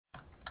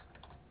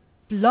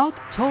Blog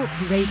Talk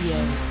Radio.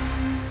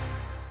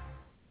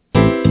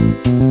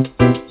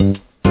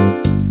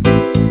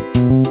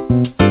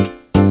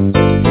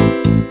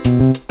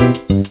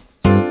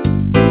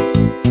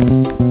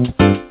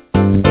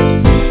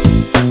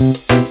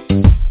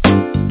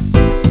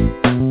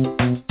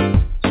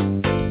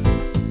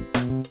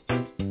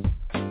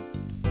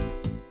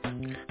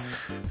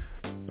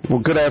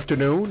 Good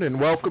afternoon and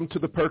welcome to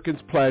the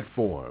Perkins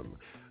Platform.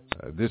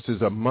 This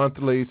is a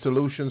monthly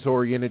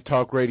solutions-oriented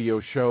talk radio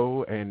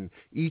show, and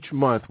each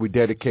month we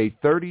dedicate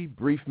 30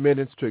 brief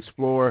minutes to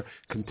explore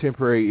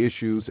contemporary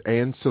issues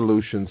and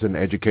solutions in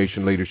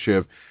education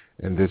leadership,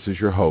 and this is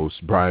your host,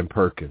 Brian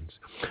Perkins.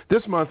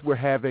 This month we're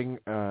having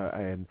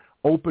an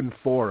open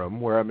forum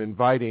where I'm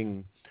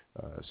inviting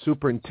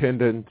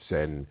superintendents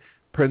and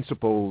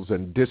principals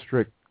and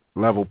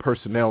district-level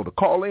personnel to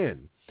call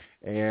in.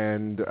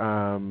 And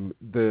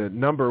the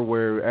number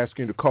we're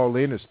asking you to call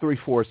in is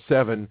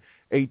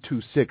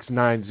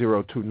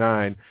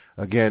 347-826-9029.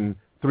 Again,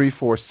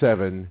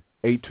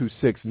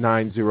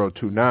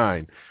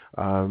 347-826-9029.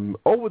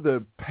 Over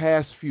the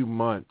past few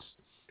months,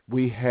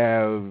 we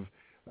have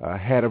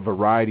had a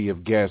variety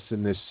of guests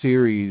in this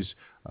series.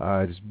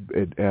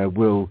 It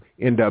will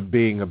end up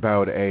being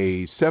about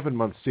a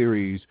 7-month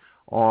series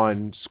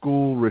on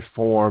school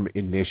reform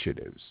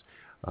initiatives.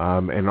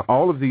 And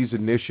all of these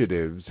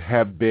initiatives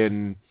have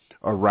been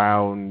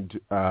around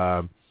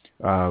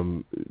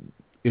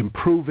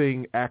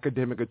improving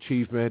academic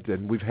achievement,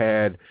 and we've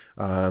had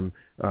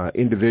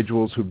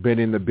individuals who've been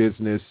in the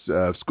business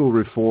of school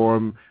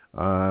reform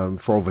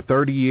for over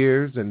 30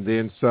 years, and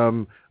then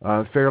some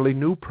fairly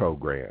new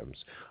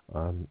programs.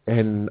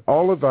 And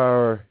all of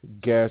our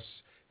guests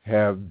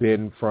have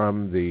been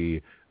from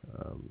the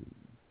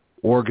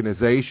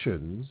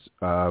organizations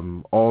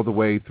all the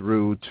way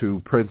through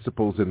to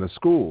principals in the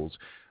schools,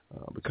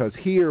 because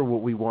here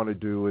what we want to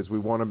do is we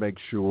want to make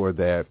sure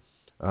that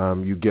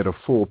you get a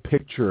full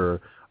picture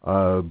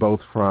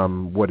both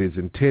from what is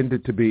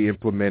intended to be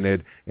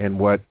implemented and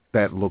what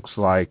that looks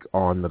like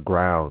on the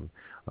ground.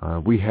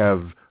 We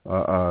have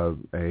a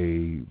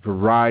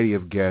variety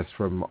of guests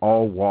from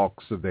all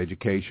walks of the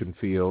education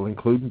field,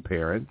 including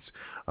parents,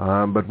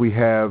 but we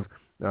have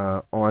in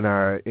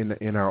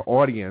our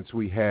audience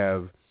we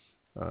have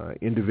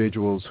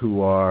individuals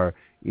who are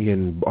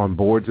on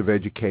boards of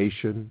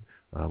education.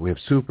 We have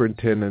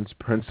superintendents,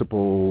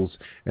 principals,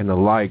 and the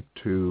like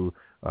to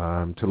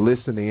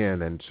listen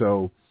in. And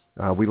so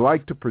we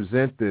like to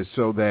present this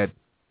so that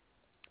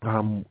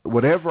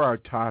whatever our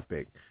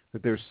topic,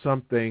 that there's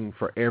something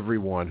for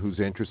everyone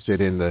who's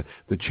interested in the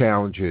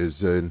challenges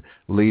in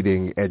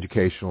leading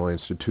educational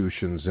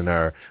institutions in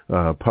our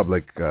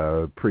public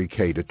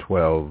pre-K to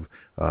 12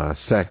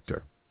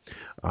 sector.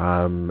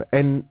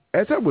 And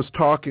as I was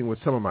talking with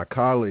some of my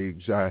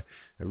colleagues, I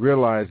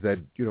realized that,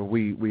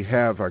 we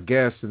have our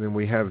guests and then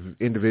we have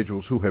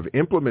individuals who have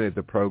implemented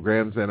the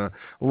programs. And a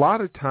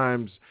lot of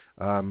times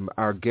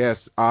our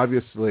guests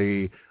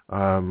obviously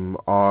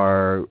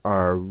are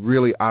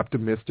really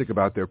optimistic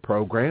about their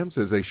programs,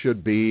 as they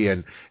should be,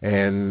 and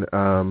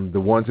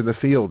the ones in the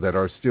field that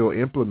are still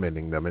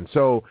implementing them. And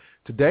so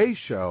today's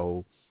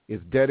show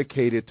is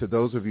dedicated to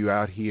those of you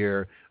out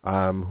here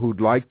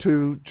who'd like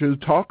to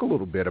talk a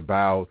little bit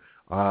about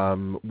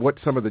what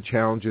some of the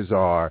challenges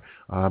are.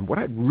 What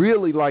I'd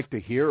really like to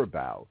hear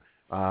about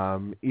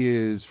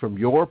is, from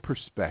your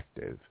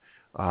perspective,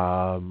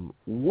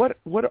 what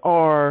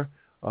are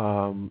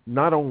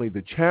not only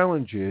the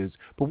challenges,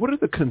 but what are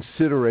the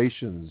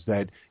considerations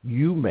that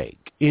you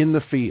make in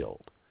the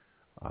field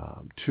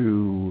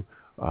to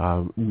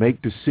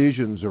make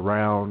decisions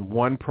around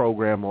one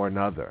program or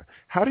another?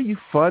 How do you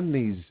fund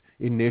these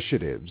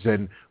initiatives,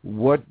 and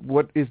what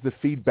is the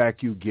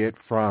feedback you get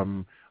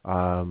from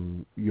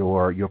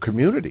your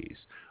communities?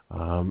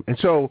 And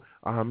so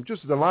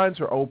just the lines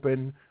are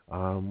open.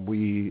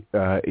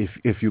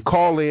 If you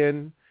call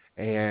in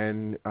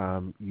and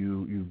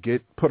you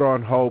get put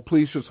on hold,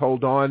 please just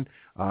hold on.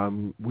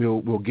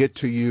 We'll get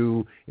to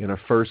you in a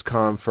first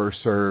come,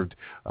 first served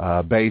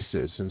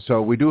basis. And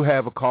so we do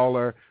have a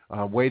caller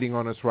waiting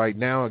on us right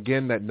now.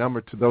 Again, that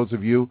number to those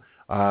of you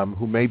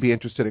who may be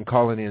interested in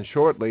calling in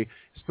shortly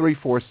is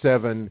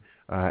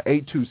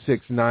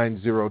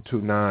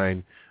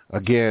 347-826-9029.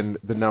 Again,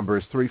 the number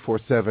is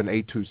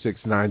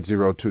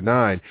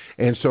 347-826-9029.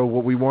 And so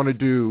what we want to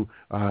do,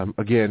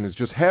 again, is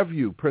just have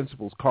you,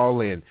 principals, call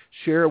in,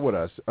 share with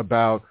us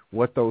about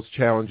what those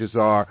challenges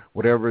are,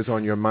 whatever is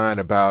on your mind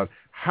about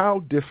how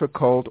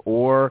difficult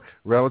or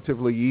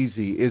relatively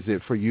easy is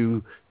it for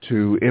you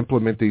to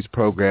implement these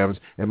programs,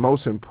 and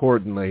most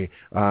importantly,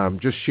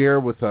 just share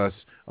with us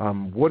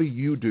what do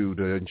you do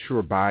to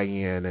ensure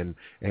buy-in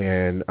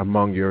and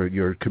among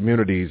your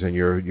communities and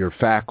your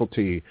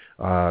faculty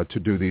to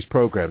do these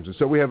programs. And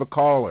so we have a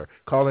caller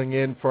calling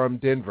in from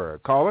Denver.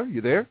 Caller,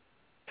 you there?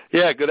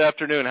 Yeah, good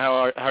afternoon.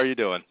 How are you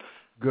doing?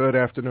 Good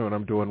afternoon.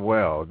 I'm doing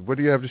well. What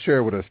do you have to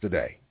share with us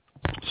today?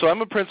 So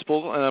I'm a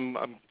principal, and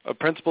I'm a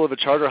principal of a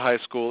charter high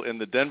school in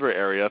the Denver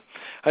area.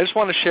 I just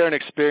want to share an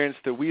experience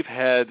that we've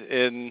had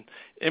in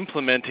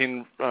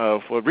implementing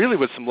really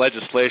with some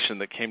legislation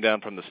that came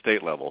down from the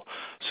state level.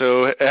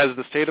 So as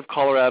the state of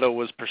Colorado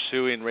was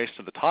pursuing Race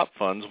to the Top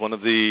funds, one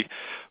of the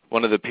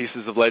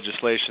pieces of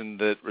legislation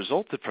that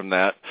resulted from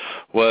that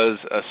was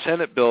a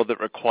Senate bill that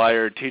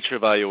required teacher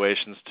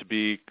evaluations to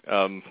be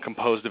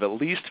composed of at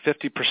least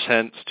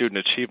 50% student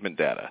achievement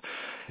data.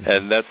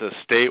 And that's a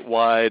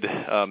statewide,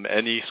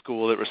 any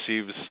school that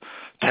receives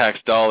tax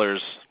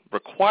dollars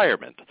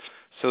requirement.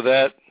 So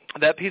that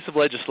piece of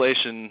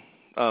legislation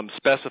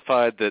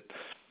specified the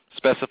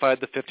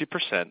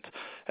 50%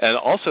 and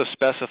also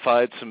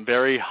specified some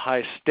very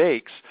high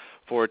stakes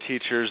for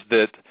teachers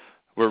that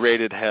were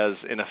rated as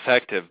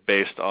ineffective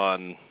based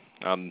on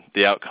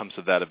the outcomes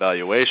of that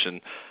evaluation,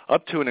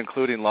 up to and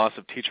including loss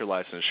of teacher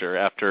licensure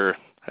after,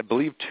 I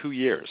believe, 2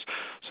 years.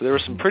 So there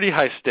were some pretty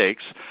high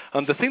stakes.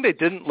 The thing they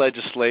didn't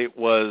legislate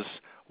was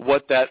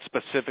what that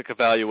specific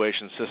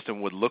evaluation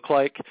system would look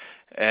like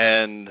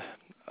and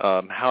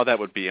how that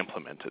would be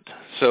implemented.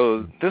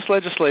 So this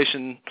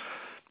legislation,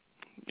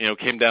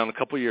 came down a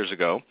couple years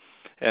ago.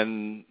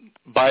 And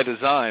by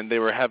design, they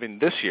were having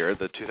this year,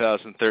 the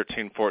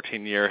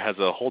 2013-14 year, has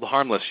a hold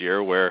harmless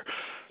year where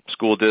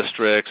school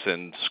districts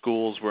and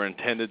schools were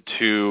intended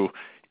to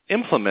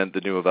implement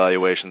the new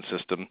evaluation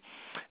system.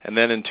 And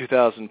then in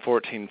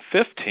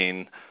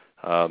 2014-15,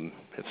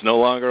 it's no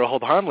longer a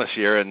hold harmless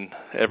year, and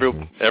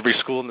every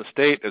school in the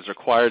state is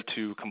required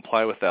to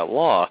comply with that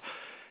law.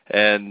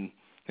 And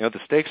the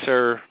stakes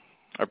are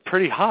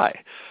pretty high.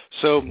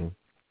 So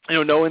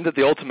knowing that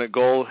the ultimate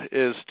goal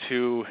is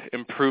to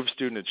improve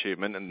student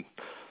achievement and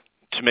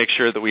to make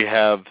sure that we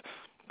have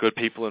good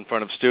people in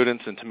front of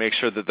students and to make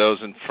sure that those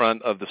in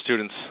front of the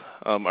students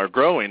are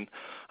growing,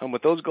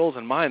 with those goals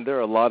in mind, there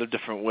are a lot of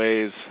different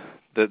ways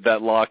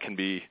that law can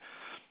be,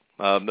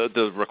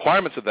 the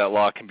requirements of that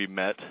law can be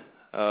met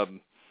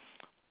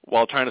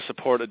while trying to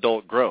support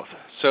adult growth.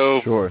 So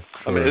Sure.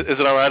 Is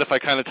it all right if I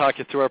kind of talk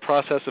you through our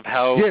process of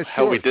how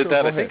we did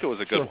that? I think it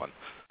was a good one.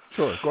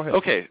 Sure, go ahead.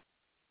 Okay.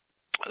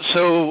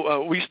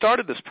 So we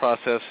started this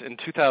process in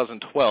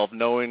 2012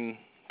 knowing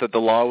that the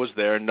law was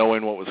there,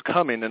 knowing what was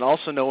coming, and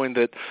also knowing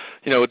that,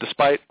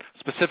 despite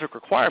specific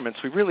requirements,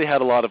 we really had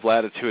a lot of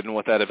latitude in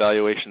what that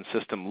evaluation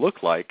system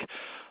looked like.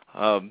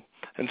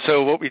 And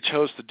so what we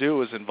chose to do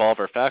was involve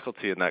our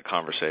faculty in that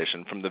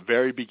conversation from the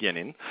very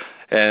beginning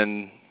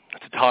and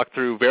to talk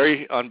through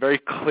on very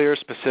clear,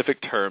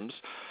 specific terms,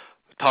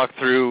 talk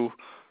through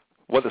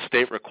what the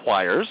state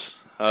requires,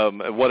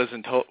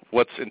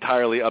 what's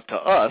entirely up to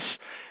us,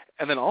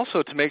 and then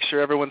also to make sure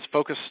everyone's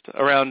focused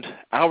around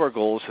our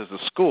goals as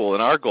a school.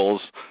 And our goals,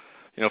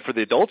 for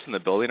the adults in the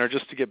building are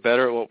just to get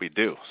better at what we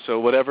do. So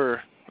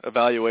whatever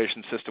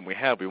evaluation system we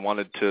have, we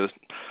wanted to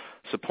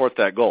support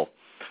that goal.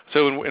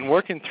 So in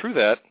working through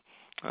that,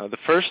 the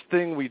first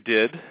thing we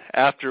did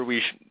after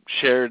we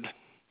shared,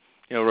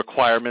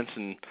 requirements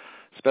and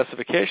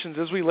specifications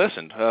is we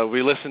listened.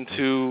 We listened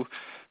to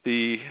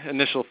the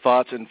initial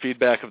thoughts and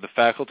feedback of the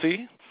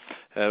faculty.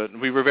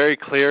 We were very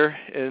clear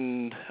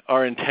in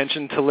our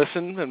intention to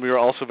listen, and we were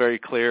also very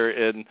clear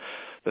in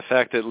the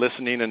fact that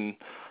listening and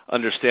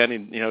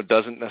understanding,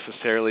 doesn't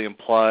necessarily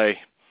imply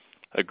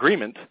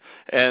agreement.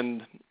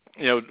 And,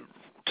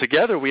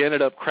 together we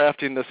ended up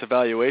crafting this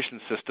evaluation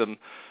system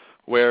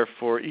where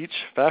for each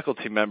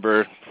faculty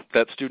member,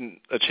 that student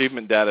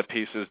achievement data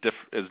piece is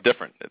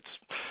different.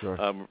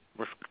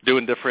 We're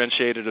doing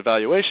differentiated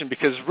evaluation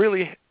because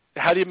really,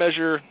 how do you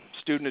measure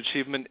student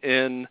achievement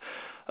in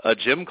a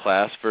gym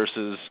class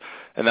versus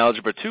an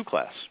Algebra 2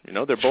 class?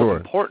 They're both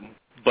important,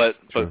 but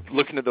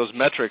looking at those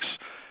metrics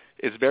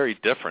is very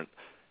different.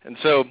 And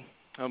so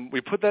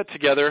we put that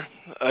together.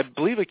 I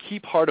believe a key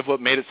part of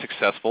what made it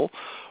successful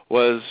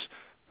was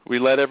we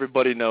let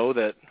everybody know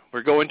that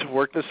we're going to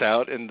work this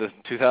out in the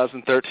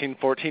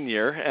 2013-14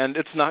 year, and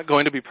it's not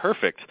going to be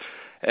perfect.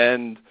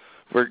 And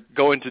we're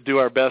going to do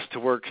our best to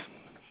work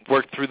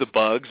through the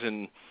bugs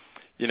and,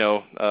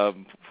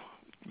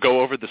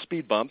 go over the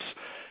speed bumps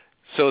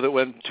so that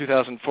when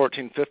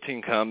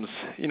 2014-15 comes,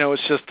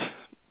 it's just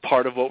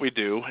part of what we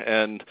do,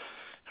 and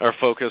our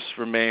focus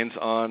remains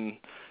on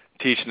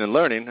teaching and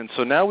learning. And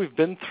so now we've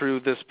been through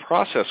this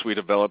process we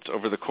developed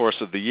over the course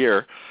of the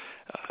year,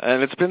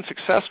 and it's been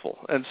successful.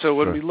 And so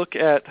when we look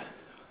at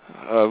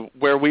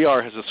where we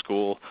are as a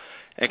school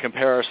and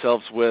compare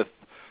ourselves with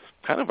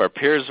kind of our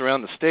peers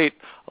around the state,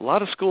 a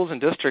lot of schools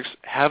and districts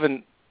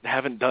haven't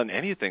done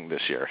anything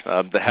this year.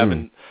 They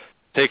haven't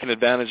taken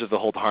advantage of the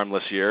hold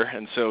harmless year.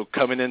 And so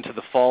coming into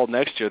the fall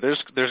next year,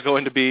 there's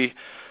going to be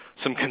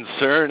some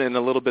concern and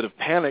a little bit of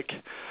panic,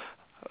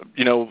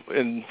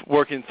 in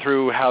working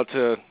through how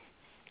to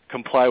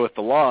comply with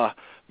the law.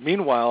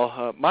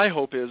 Meanwhile, my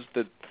hope is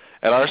that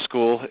at our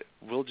school,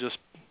 we'll just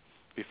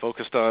be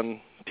focused on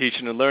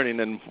teaching and learning,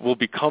 and we'll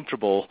be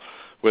comfortable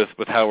with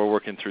how we're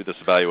working through this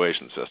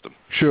evaluation system.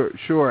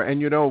 Sure.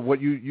 And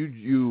what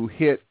you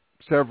hit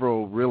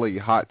several really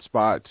hot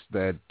spots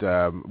that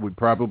we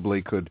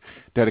probably could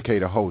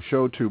dedicate a whole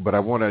show to, but I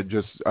want to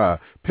just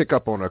pick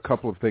up on a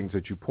couple of things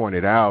that you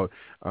pointed out,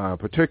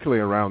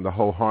 particularly around the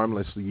whole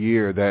harmless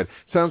year. That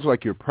sounds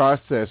like your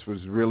process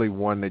was really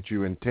one that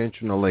you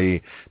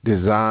intentionally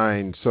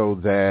designed so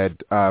that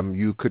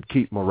you could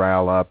keep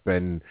morale up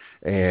and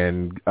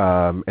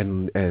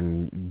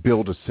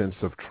build a sense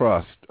of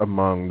trust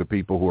among the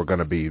people who are going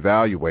to be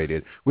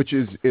evaluated, which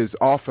is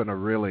often a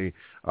really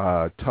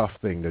tough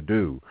thing to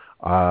do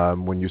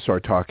when you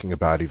start talking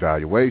about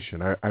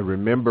evaluation. I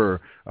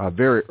remember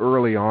very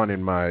early on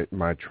in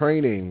my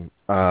training,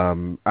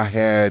 I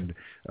had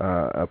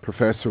a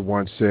professor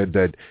once said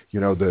that,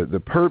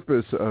 the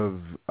purpose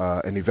of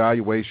an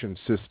evaluation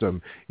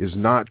system is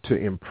not to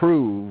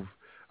improve.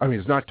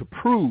 It's not to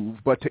prove,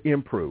 but to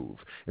improve.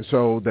 And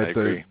so that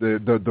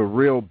the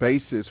real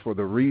basis for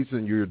the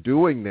reason you're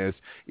doing this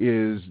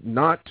is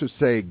not to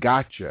say,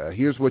 gotcha,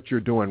 here's what you're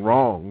doing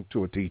wrong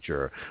to a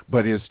teacher,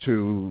 but is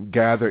to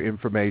gather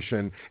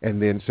information and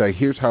then say,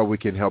 here's how we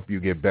can help you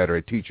get better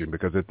at teaching.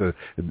 Because the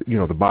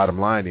bottom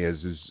line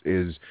is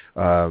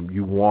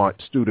you want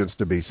students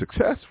to be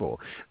successful.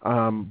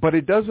 But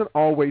it doesn't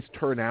always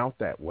turn out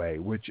that way,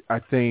 which I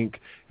think,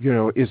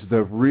 is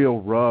the real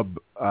rub,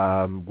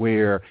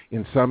 where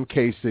in some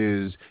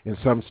cases, in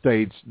some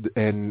states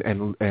and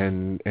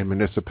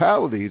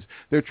municipalities,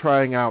 they're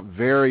trying out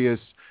various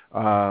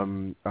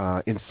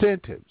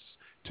incentives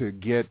to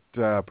get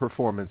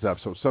performance up.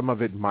 So some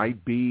of it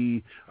might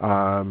be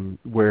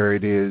where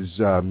it is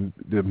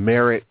the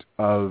merit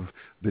of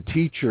the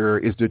teacher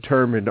is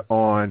determined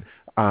on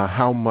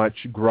how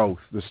much growth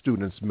the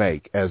students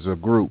make as a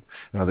group.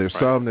 Now, there's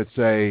some that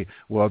say,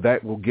 well,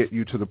 that will get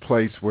you to the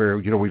place where,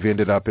 we've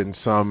ended up in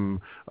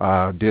some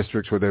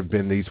districts where there have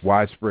been these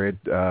widespread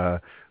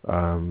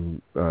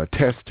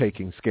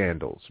test-taking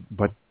scandals.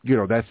 But,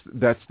 that's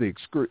the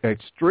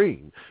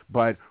extreme.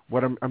 But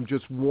what I'm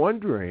just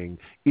wondering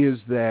is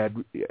that,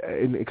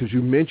 because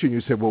you mentioned,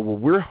 you said, well,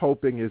 what we're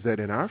hoping is that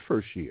in our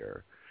first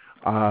year,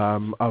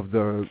 beyond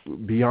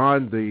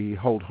the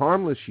hold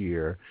harmless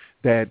year,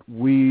 that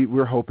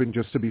we're hoping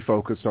just to be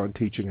focused on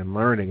teaching and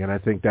learning. And I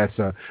think that's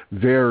a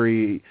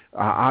very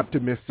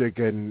optimistic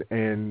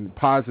and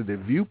positive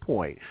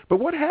viewpoint. But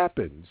what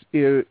happens,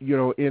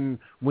 when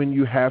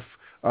you have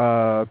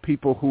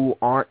people who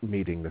aren't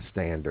meeting the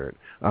standard?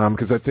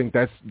 Because I think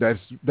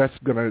that's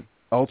going to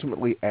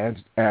ultimately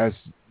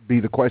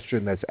be the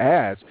question that's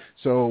asked.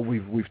 So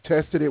we've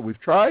tested it, we've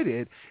tried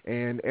it,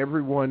 and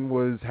everyone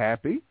was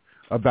happy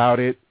about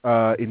it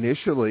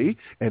initially,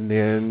 and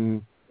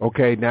then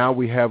now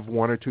we have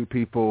one or two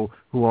people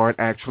who aren't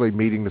actually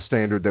meeting the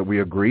standard that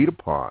we agreed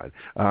upon.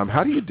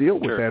 How do you deal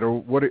with that,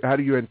 or how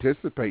do you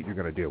anticipate you're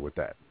going to deal with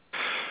that?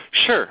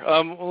 Sure.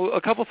 Well,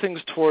 a couple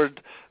things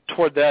toward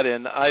that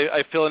end.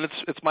 I feel, and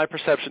it's my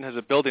perception as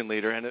a building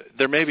leader, and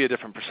there may be a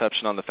different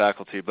perception on the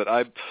faculty, but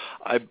I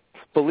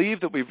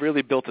believe that we've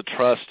really built a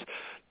trust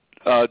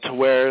to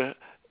where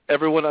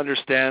everyone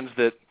understands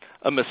that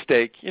a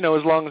mistake, as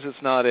long as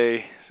it's not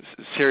a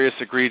serious,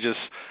 egregious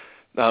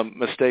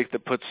mistake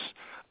that puts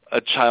a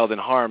child in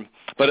harm,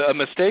 but a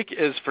mistake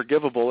is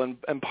forgivable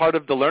and part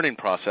of the learning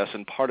process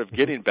and part of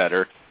getting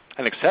better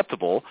and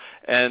acceptable,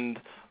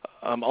 and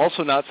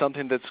also not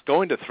something that's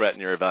going to threaten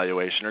your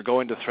evaluation or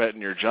going to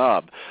threaten your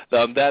job.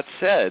 That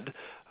said,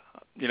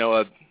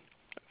 a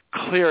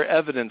clear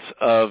evidence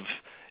of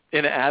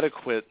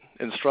inadequate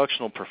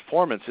instructional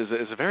performance is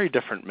a very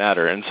different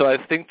matter. And so I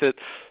think that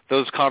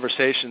those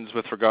conversations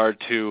with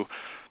regard to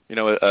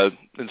an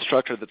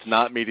instructor that's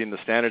not meeting the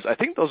standards, I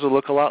think those will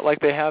look a lot like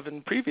they have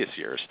in previous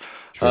years.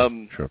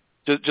 Sure.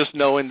 Just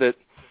knowing that,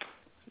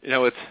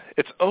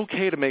 it's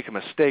okay to make a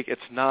mistake.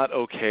 It's not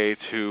okay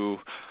to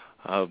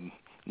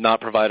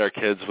not provide our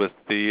kids with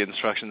the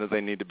instruction that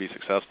they need to be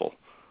successful.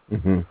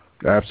 Mm-hmm.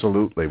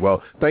 Absolutely.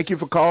 Well, thank you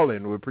for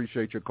calling. We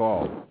appreciate your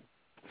call.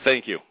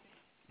 Thank you.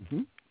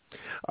 Mm-hmm.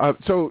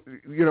 So,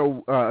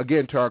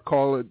 again, to our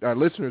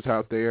listeners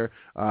out there,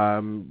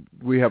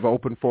 we have an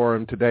open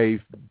forum today.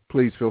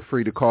 Please feel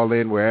free to call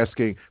in. We're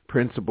asking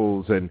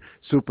principals and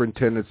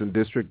superintendents and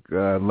district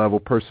level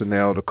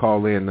personnel to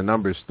call in. The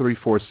number is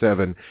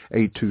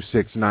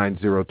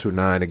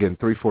 347-826-9029. Again,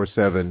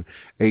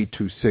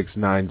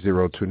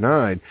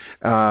 347-826-9029.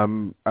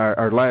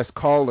 Our last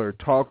caller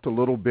talked a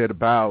little bit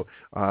about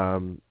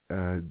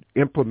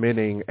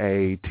implementing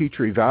a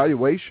teacher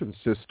evaluation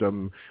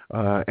system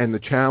and the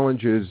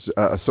challenges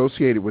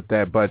associated with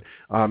that, but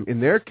in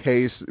their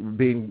case,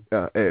 being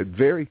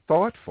very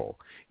thoughtful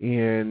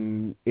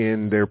in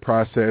their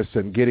process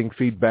and getting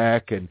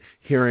feedback and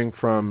hearing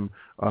from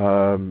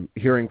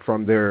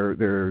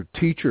their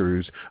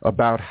teachers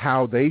about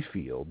how they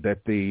feel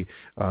that the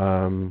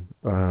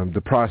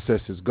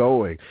process is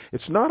going.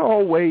 It's not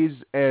always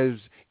as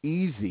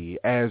easy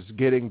as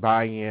getting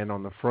buy-in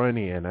on the front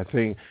end. I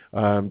think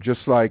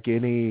just like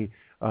any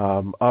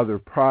other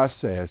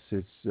process.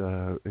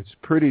 It's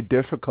pretty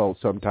difficult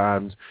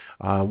sometimes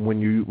when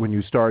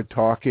you start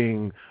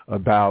talking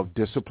about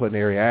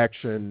disciplinary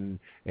action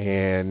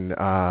and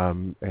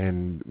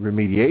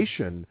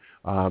remediation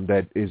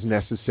that is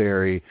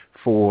necessary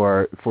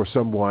for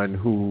someone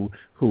who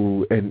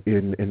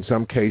in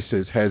some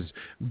cases has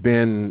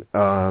been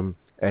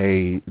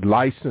a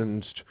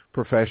licensed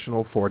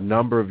professional for a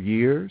number of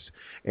years,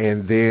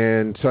 and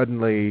then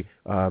suddenly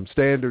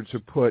standards are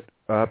put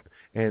up,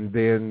 and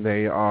then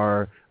they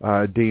are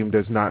deemed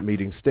as not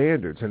meeting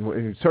standards. And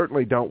we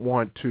certainly don't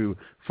want to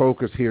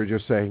focus here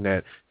just saying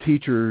that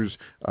teachers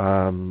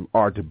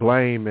are to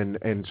blame,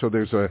 and so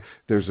there's a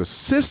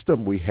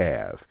system we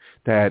have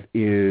that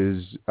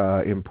is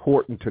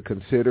important to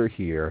consider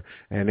here,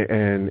 and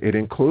it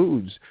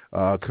includes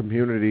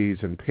communities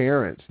and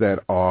parents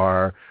that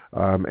are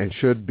and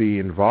should be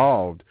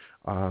involved.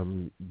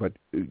 But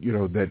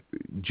that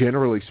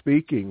generally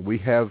speaking, we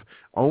have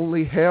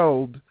only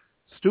held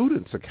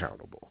students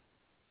accountable.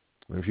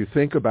 If you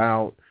think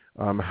about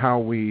how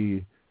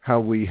we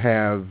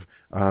have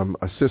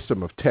a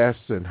system of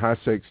tests and high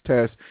stakes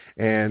tests,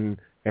 and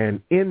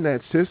in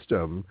that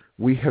system,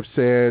 we have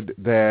said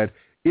that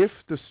if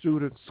the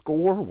students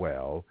score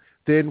well,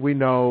 then we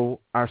know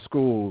our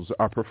schools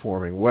are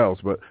performing well.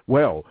 But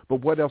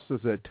what else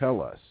does that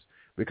tell us?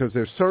 Because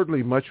there's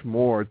certainly much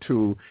more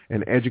to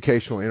an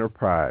educational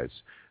enterprise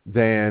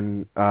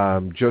than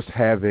just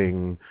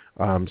having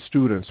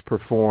students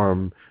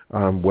perform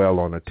well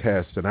on a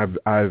test. And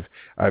I've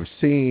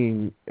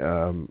seen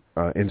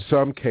in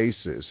some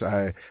cases,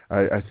 I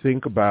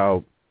think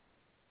about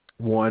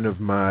one of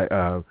my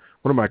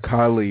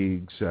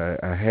colleagues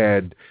I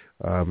had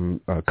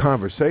a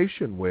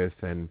conversation with,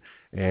 and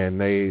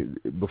they,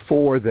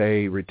 before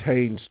they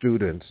retain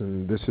students,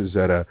 and this is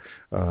at a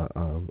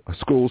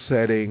school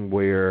setting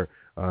where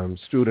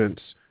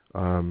students,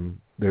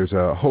 there's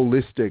a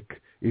holistic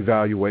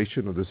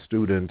evaluation of the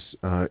students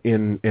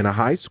in a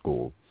high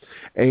school,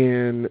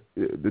 and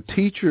the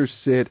teachers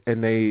sit,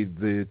 and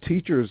the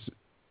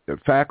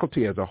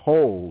faculty as a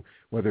whole,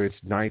 whether it's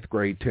 9th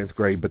grade, 10th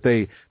grade, but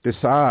they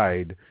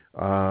decide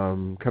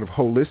kind of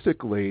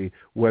holistically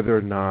whether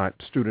or not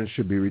students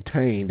should be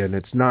retained. And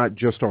it's not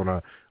just on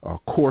a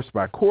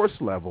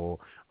course-by-course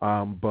level,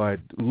 but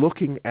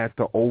looking at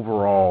the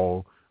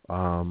overall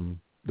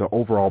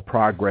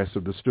progress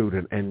of the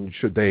student, and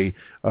should they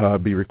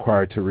be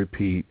required to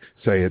repeat,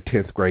 say, a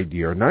 10th grade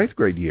year or 9th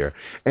grade year.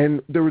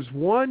 And there was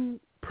one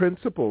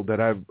principal that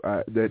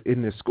that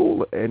in this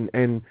school,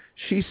 and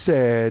she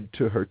said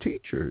to her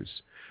teachers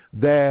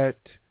that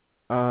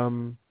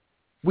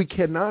we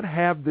cannot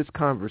have this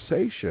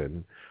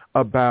conversation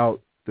about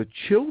the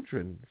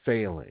children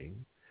failing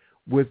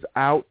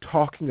without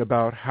talking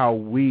about how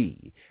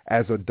we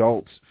as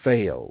adults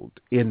failed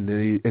in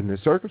the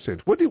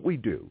circumstance. What did we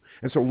do?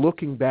 And so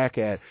looking back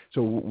at,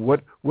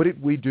 what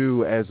did we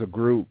do as a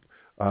group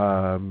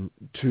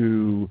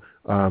to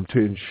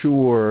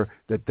ensure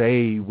that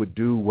they would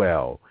do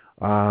well?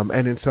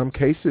 And in some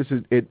cases,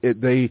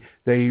 they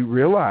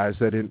realized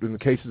that in the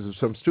cases of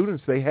some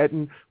students, they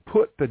hadn't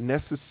put the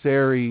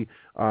necessary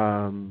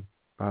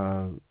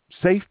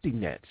safety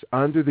nets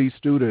under these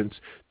students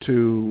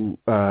to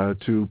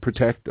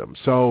protect them.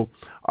 So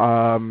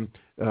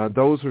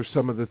those are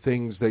some of the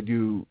things that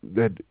you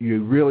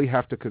really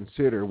have to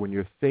consider when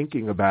you're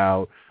thinking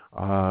about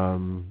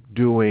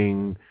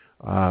doing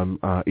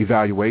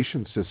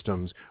evaluation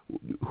systems.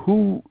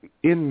 Who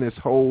in this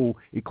whole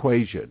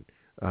equation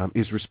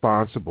is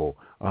responsible?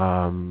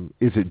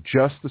 Is it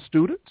just the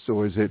students,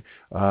 or is it,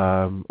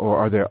 or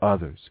are there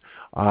others?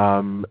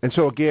 And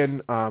so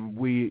again,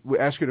 we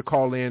ask you to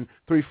call in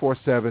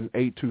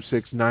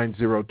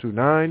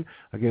 347-826-9029.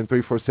 Again,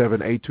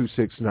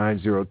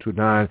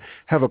 347-826-9029.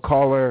 Have a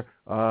caller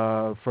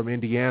from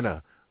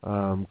Indiana.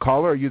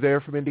 Caller, are you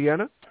there from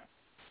Indiana?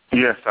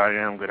 Yes, I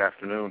am. Good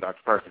afternoon,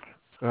 Dr. Perkins.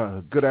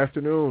 Good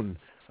afternoon.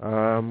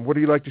 What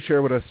do you like to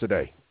share with us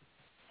today?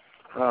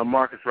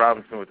 Marcus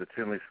Robinson with the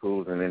Tinley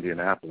Schools in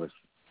Indianapolis.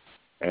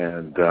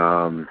 And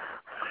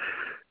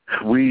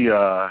we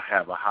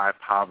have a high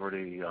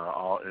poverty,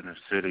 all inner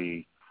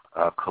city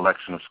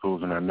collection of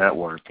schools in our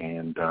network.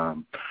 And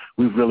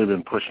we've really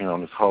been pushing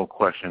on this whole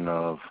question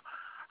of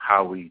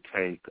how we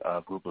take a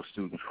group of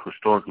students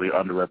historically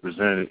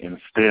underrepresented in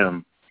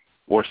STEM,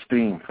 or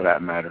STEAM for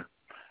that matter,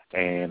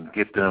 and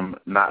get them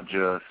not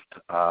just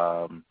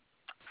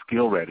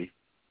skill ready,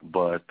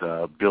 but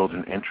build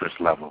an interest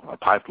level, a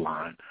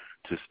pipeline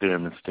to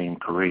STEM and STEAM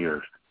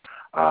careers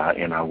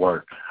in our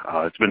work.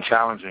 It's been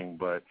challenging,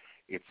 but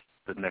it's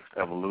the next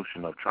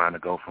evolution of trying to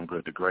go from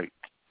good to great.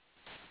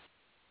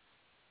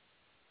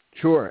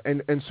 Sure.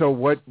 And so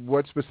what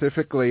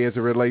specifically, as it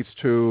relates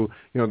to,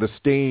 the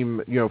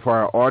STEAM, for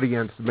our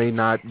audience may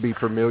not be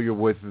familiar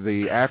with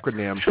the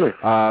acronym, sure.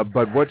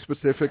 But what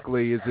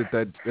specifically is it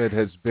that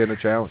has been a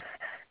challenge?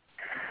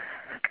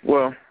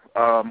 Well,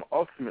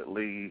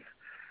 ultimately,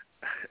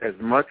 as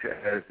much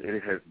as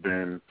it has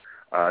been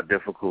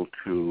difficult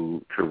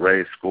to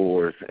raise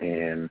scores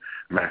in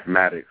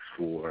mathematics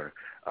for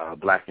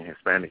Black and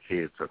Hispanic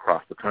kids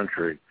across the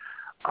country,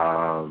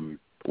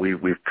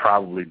 we've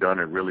probably done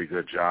a really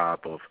good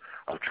job of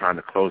trying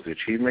to close the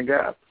achievement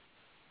gap,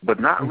 but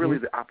not really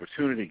the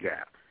opportunity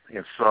gap.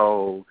 And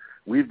so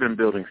we've been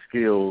building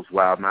skills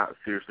while not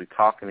seriously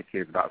talking to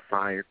kids about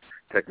science,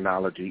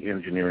 technology,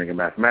 engineering, and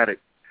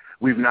mathematics.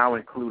 We've now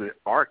included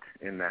art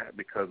in that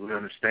because we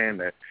understand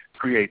that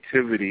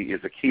creativity is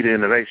a key to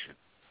innovation.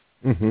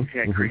 You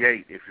can't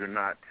create if you're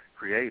not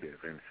creative.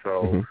 And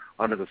so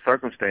under the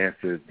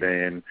circumstances,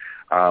 then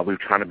we've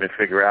trying to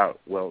figure out,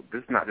 well,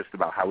 this is not just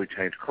about how we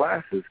change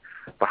classes,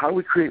 but how do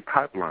we create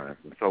pipelines.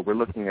 And so we're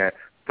looking at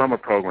summer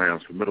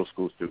programs for middle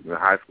school students and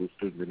high school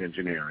students in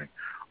engineering,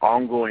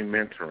 ongoing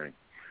mentoring.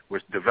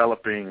 We're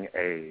developing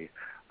a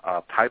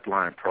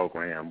pipeline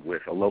program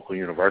with a local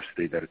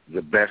university that is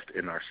the best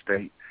in our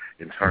state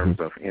in terms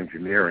of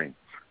engineering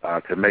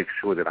to make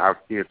sure that our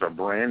kids are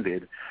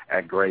branded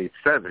at grade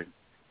 7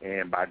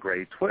 and by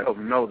grade 12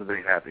 know that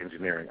they have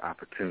engineering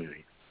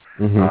opportunity.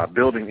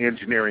 Building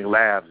engineering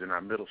labs in our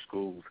middle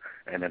schools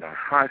and in our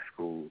high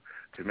school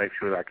to make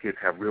sure that our kids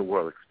have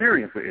real-world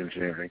experience with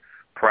engineering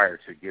prior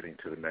to getting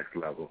to the next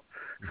level.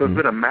 So it's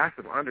been a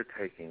massive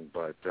undertaking,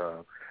 but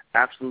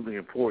absolutely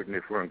important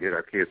if we're going to get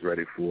our kids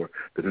ready for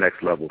the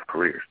next level of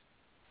careers.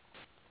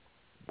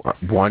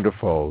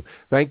 Wonderful.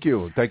 Thank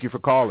you. Thank you for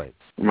calling.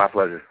 My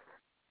pleasure.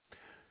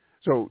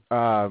 So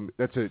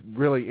that's a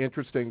really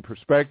interesting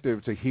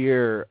perspective to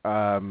hear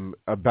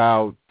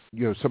about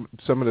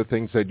some of the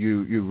things that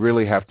you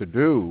really have to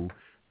do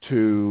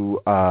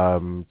to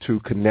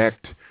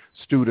connect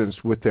students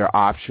with their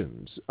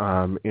options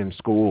in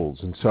schools.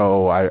 And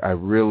so I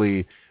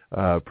really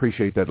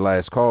appreciate that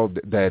last call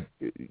that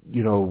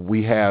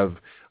we have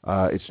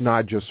it's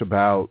not just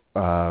about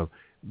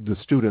the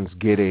students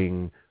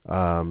getting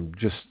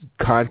just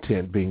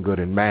content, being good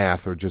in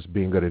math or just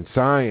being good in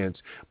science,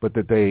 but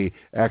that they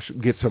actually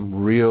get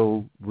some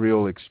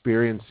real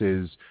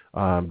experiences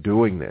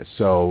doing this.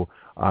 So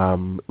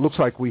looks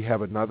like we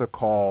have another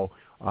call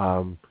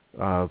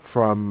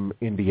from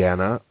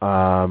Indiana.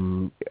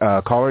 Caller,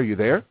 are you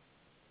there?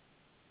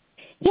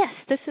 Yes,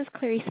 this is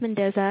Clarice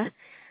Mendoza.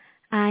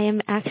 I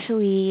am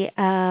actually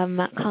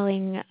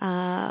calling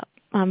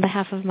on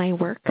behalf of my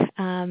work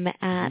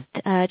at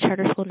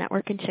Charter School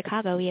Network in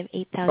Chicago. We have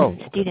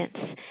 8,000 students,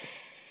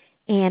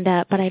 and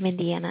but I'm in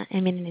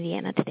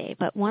Indiana today.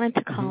 But wanted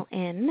to call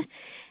in,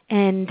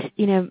 and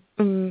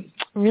I'm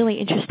really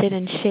interested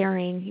in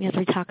sharing as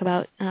we talk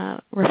about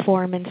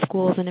reform in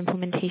schools and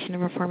implementation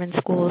of reform in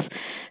schools,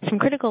 some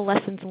critical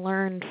lessons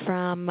learned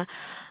from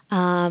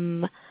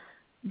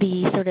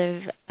the sort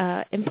of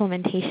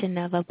implementation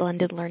of a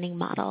blended learning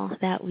model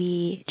that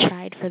we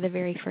tried for the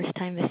very first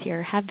time this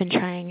year,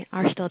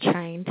 are still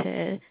trying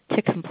to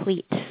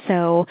complete.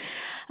 So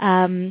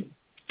I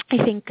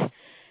think,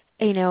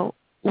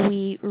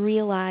 we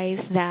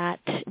realized that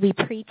we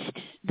preached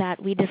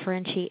that we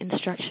differentiate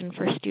instruction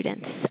for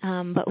students,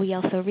 but we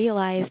also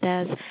realized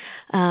as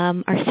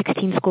our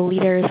 16 school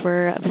leaders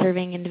were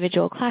observing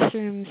individual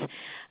classrooms,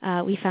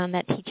 we found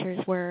that teachers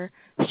were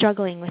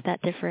struggling with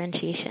that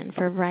differentiation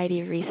for a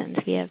variety of reasons.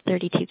 We have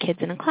 32 kids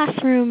in a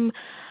classroom.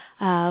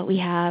 We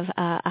have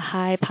a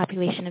high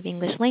population of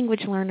English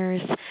language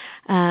learners,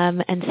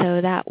 and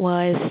so that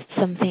was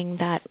something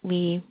that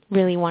we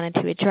really wanted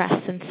to address.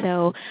 And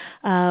so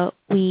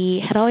we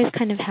had always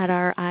kind of had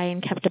our eye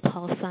and kept a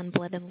pulse on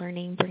blended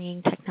learning,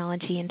 bringing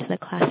technology into the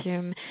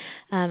classroom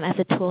as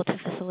a tool to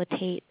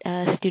facilitate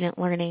student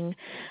learning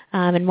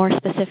and more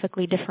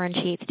specifically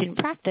differentiate student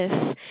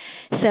practice.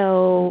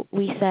 So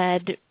we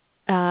said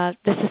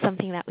this is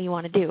something that we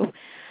want to do.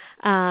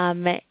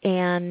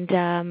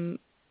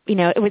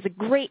 It was a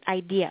great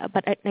idea,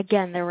 but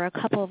again, there were a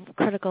couple of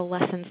critical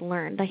lessons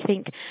learned. I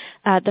think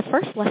the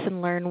first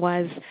lesson learned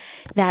was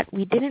that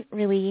we didn't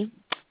really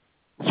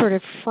sort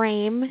of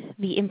frame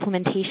the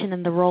implementation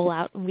and the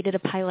rollout. We did a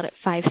pilot at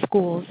 5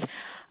 schools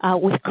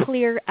with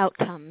clear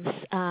outcomes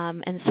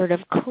and sort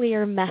of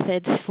clear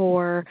methods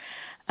for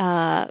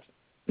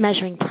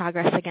measuring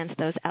progress against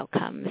those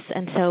outcomes.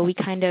 And so we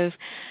kind of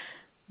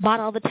bought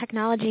all the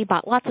technology,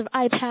 bought lots of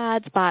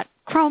iPads, bought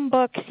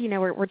Chromebooks.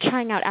 We're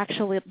trying out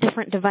actually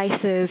different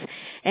devices,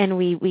 and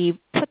we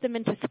put them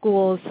into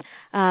schools,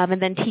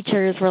 and then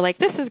teachers were like,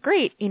 this is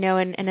great,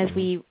 and as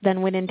we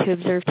then went in to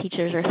observe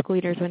teachers, our school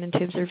leaders went in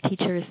to observe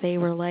teachers, they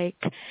were like,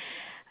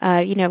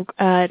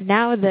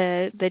 now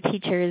the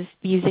teachers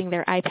using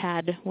their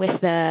iPad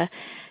with the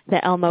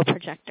Elmo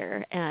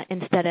projector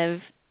instead of,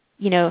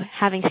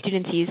 having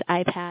students use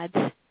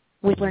iPads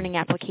with learning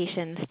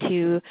applications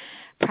to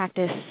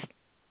practice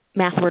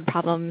math word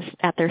problems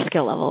at their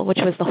skill level, which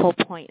was the whole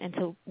point. And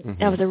so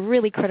that was a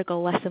really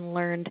critical lesson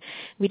learned.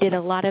 We did a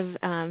lot of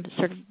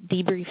sort of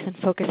debriefs and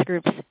focus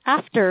groups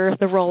after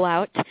the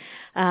rollout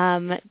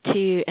and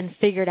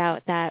figured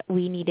out that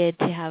we needed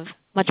to have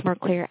much more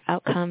clear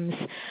outcomes,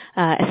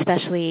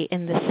 especially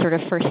in this sort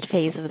of first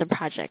phase of the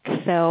project.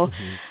 So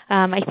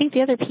I think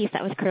the other piece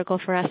that was critical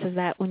for us is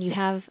that when you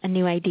have a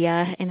new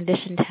idea, in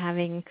addition to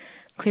having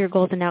clear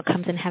goals and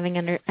outcomes and having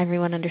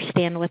everyone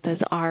understand what those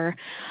are,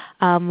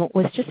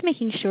 was just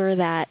making sure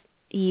that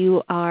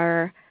you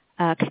are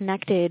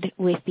connected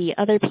with the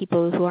other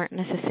people who aren't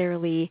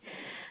necessarily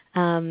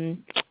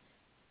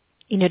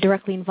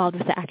directly involved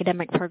with the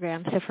academic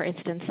program. So, for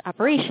instance,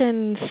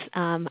 operations,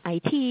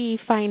 IT,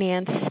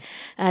 finance,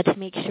 to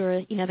make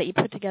sure, that you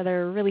put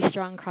together a really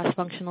strong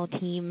cross-functional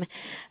team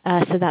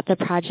so that the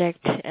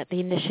project, the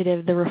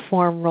initiative, the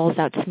reform rolls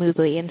out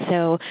smoothly. And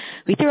so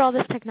we threw all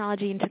this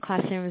technology into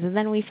classrooms, and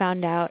then we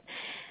found out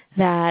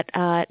that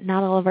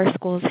not all of our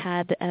schools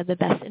had the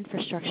best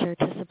infrastructure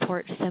to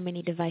support so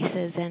many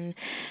devices, and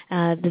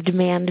the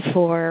demand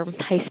for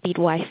high-speed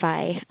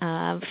Wi-Fi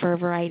for a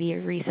variety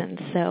of reasons.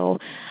 So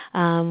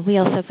we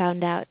also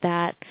found out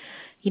that,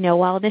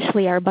 while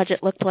initially our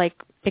budget looked like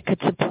it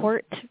could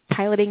support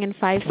piloting in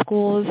 5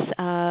 schools,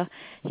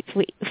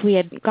 if we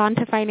had gone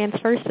to finance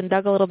first and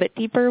dug a little bit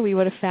deeper, we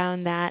would have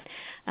found that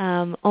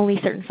only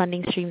certain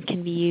funding streams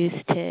can be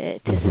used to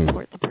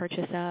support the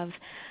purchase of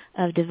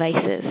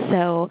devices.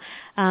 So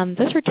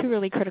those were 2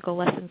 really critical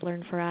lessons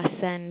learned for us.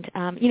 And,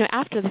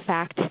 after the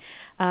fact,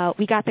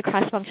 we got the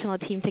cross-functional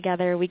team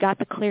together. We got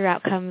the clear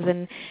outcomes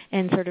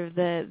and sort of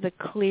the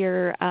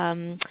clear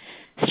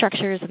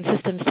structures and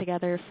systems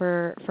together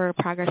for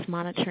progress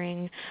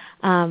monitoring.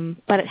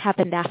 But it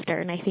happened after,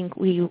 and I think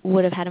we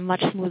would have had a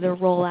much smoother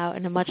rollout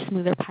and a much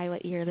smoother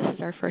pilot year. This is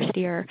our first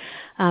year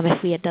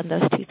if we had done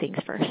those 2 things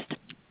first.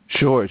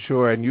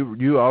 Sure. And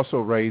you also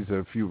raised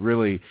a few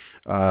really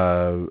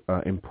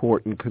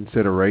important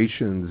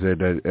considerations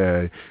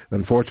that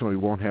unfortunately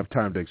we won't have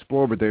time to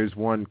explore, but there's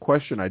one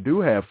question I do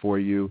have for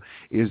you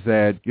is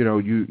that,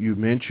 you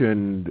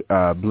mentioned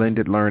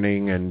blended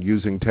learning and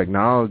using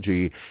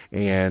technology,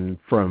 and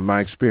from my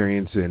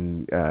experience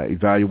in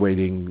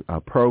evaluating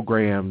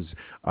programs,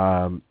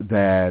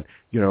 that,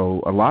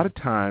 a lot of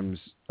times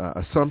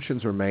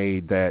assumptions are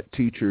made that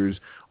teachers,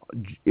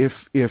 if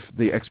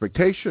the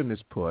expectation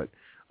is put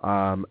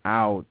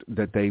out,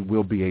 that they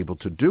will be able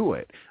to do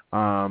it.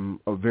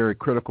 A very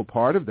critical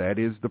part of that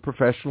is the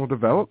professional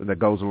development that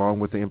goes along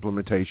with the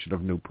implementation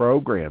of new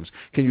programs.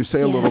 Can you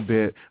say a little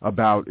bit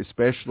about,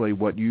 especially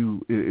what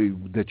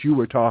that you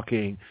were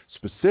talking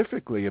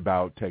specifically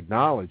about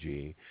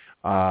technology?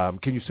 Can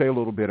you say a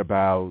little bit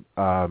about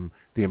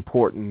the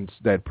importance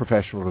that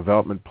professional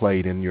development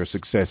played in your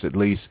success, at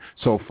least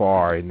so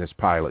far in this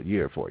pilot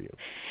year for you?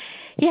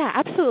 Yeah,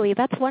 absolutely.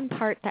 That's one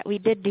part that we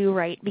did do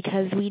right,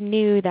 because we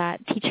knew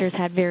that teachers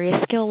had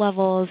various skill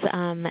levels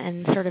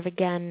and sort of,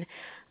 again,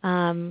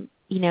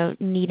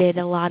 needed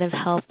a lot of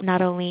help,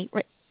 not only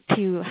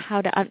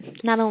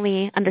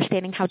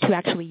understanding how to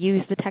actually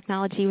use the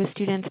technology with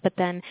students, but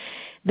then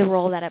the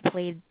role that it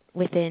played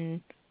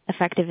within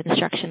effective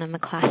instruction in the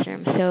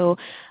classroom. So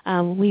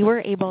we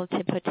were able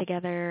to put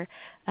together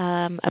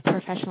a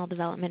professional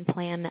development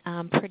plan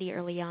pretty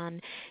early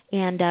on.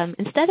 And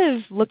instead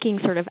of looking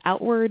sort of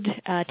outward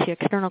to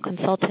external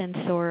consultants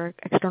or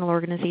external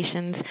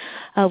organizations,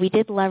 we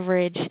did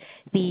leverage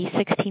the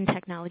 16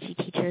 technology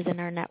teachers in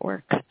our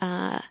network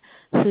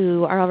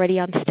who are already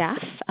on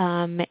staff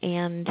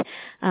and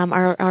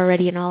are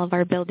already in all of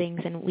our buildings.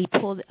 And we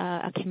pulled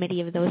a committee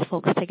of those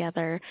folks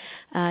together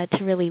to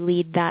really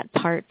lead that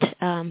part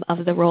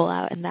of the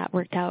rollout, and that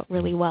worked out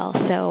really well.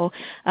 So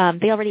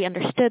they already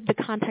understood the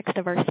context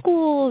of our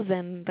schools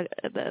and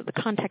the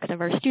context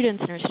of our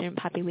students and our student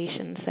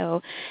population.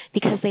 So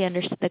because they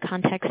understood the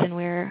context and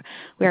where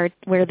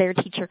their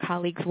teacher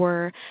colleagues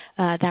were,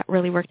 that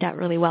really worked out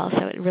really well.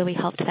 So it really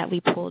helped that we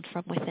pulled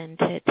from within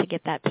to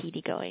get that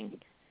PD going.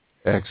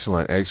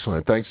 Excellent.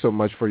 Thanks so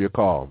much for your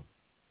call.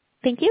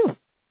 Thank you.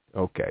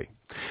 Okay.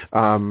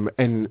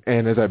 And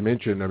as I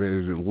mentioned,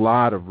 there's a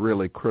lot of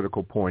really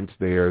critical points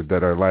there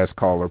that our last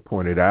caller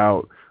pointed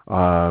out.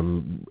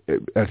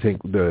 I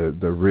think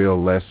the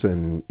real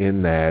lesson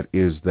in that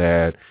is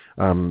that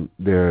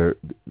there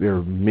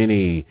are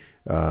many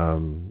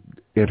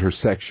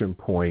intersection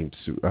points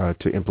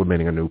to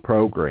implementing a new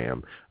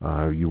program.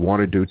 You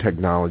want to do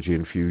technology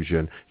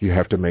infusion, you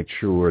have to make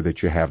sure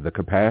that you have the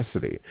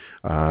capacity.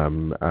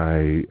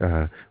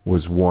 I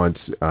was once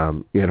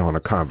in on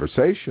a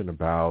conversation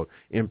about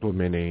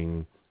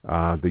implementing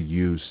the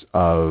use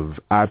of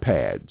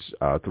iPads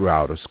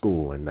throughout a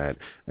school, and that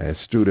as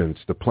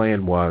students, the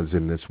plan was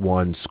in this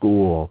one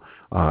school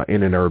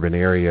in an urban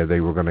area, they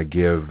were going to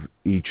give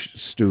each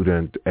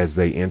student as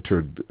they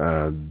entered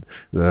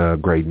the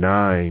grade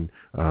 9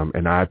 an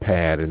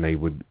iPad, and they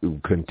would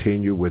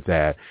continue with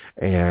that.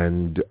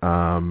 And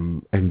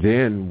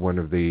then one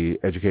of the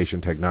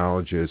education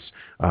technologists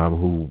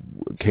who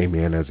came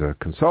in as a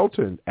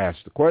consultant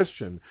asked the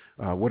question,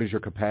 what is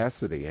your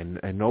capacity? And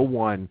no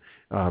one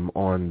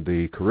on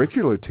the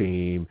curricular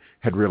team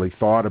had really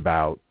thought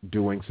about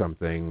doing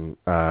something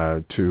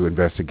to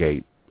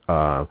investigate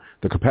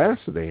the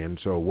capacity. And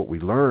so what we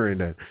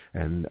learned,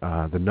 and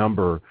the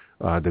number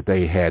that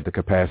they had the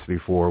capacity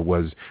for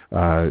was,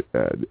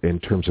 in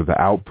terms of the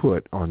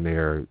output on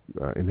their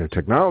in their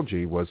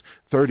technology, was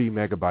 30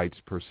 megabytes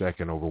per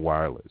second over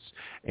wireless.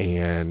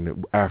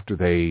 And after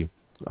they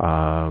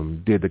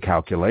did the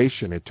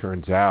calculation, it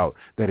turns out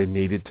that it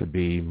needed to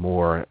be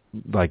more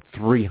like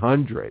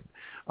 300.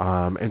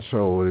 And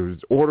so it was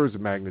orders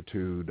of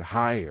magnitude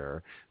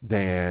higher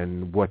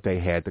than what they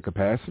had the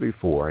capacity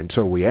for. And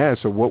so we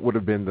asked, so what would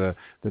have been the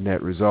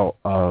net result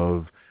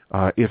of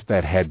if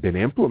that had been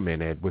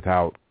implemented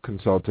without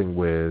consulting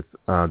with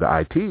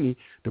the IT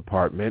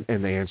department?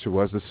 And the answer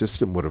was the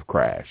system would have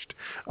crashed.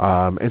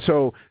 And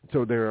so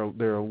there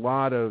are a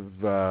lot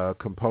of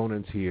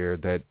components here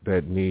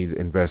that need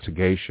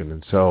investigation.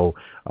 And so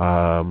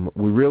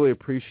we really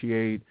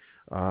appreciate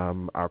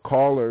our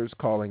callers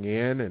calling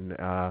in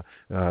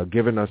and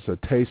giving us a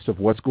taste of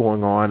what's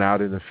going on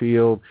out in the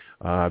field.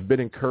 I've been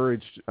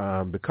encouraged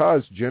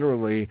because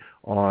generally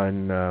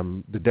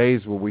on the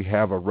days where we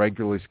have a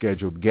regularly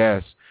scheduled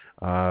guest,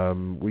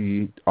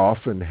 we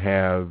often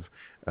have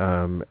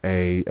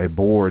a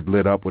board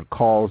lit up with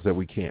calls that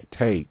we can't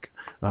take.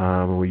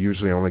 We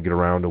usually only get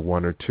around to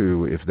one or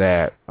two, if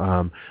that.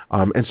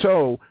 And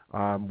so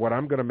what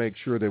I'm going to make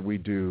sure that we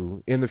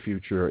do in the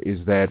future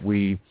is that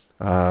we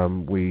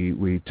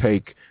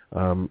take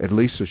at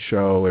least a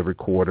show every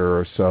quarter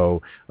or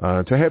so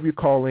to have you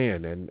call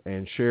in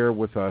and share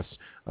with us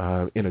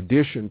in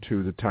addition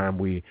to the time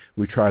we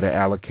try to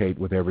allocate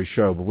with every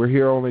show. But we're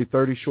here only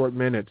 30 short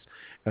minutes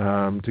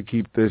to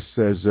keep this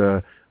as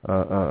a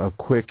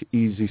quick,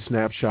 easy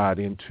snapshot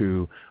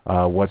into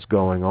what's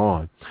going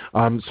on.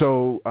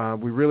 So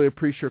we really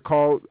appreciate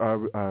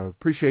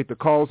the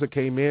calls that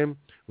came in.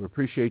 We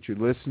appreciate you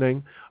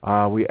listening.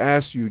 We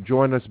ask you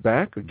join us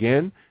back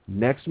again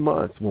next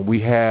month when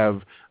we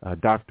have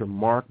Dr.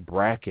 Mark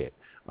Brackett,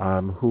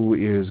 who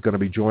is going to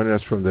be joining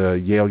us from the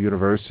Yale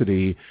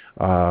University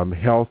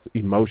Health,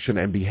 Emotion,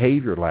 and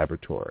Behavior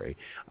Laboratory.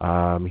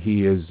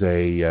 He is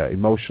a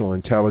emotional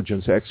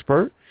intelligence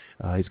expert.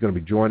 He's going to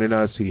be joining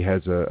us. He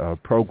has a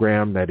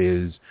program that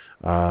is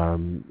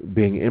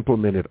being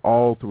implemented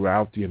all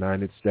throughout the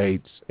United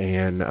States,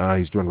 and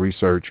he's doing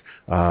research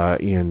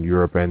in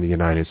Europe and the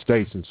United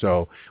States. And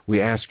so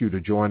we ask you to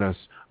join us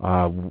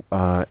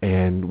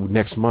and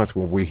next month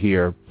when we're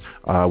here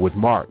with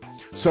Mark.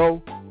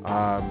 So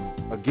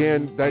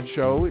again, that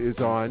show is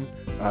on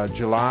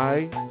June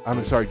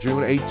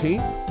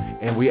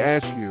 18th, and we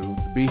ask you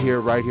to be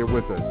here right here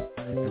with us.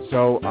 And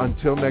so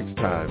until next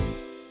time,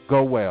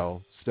 go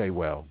well. Stay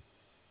well.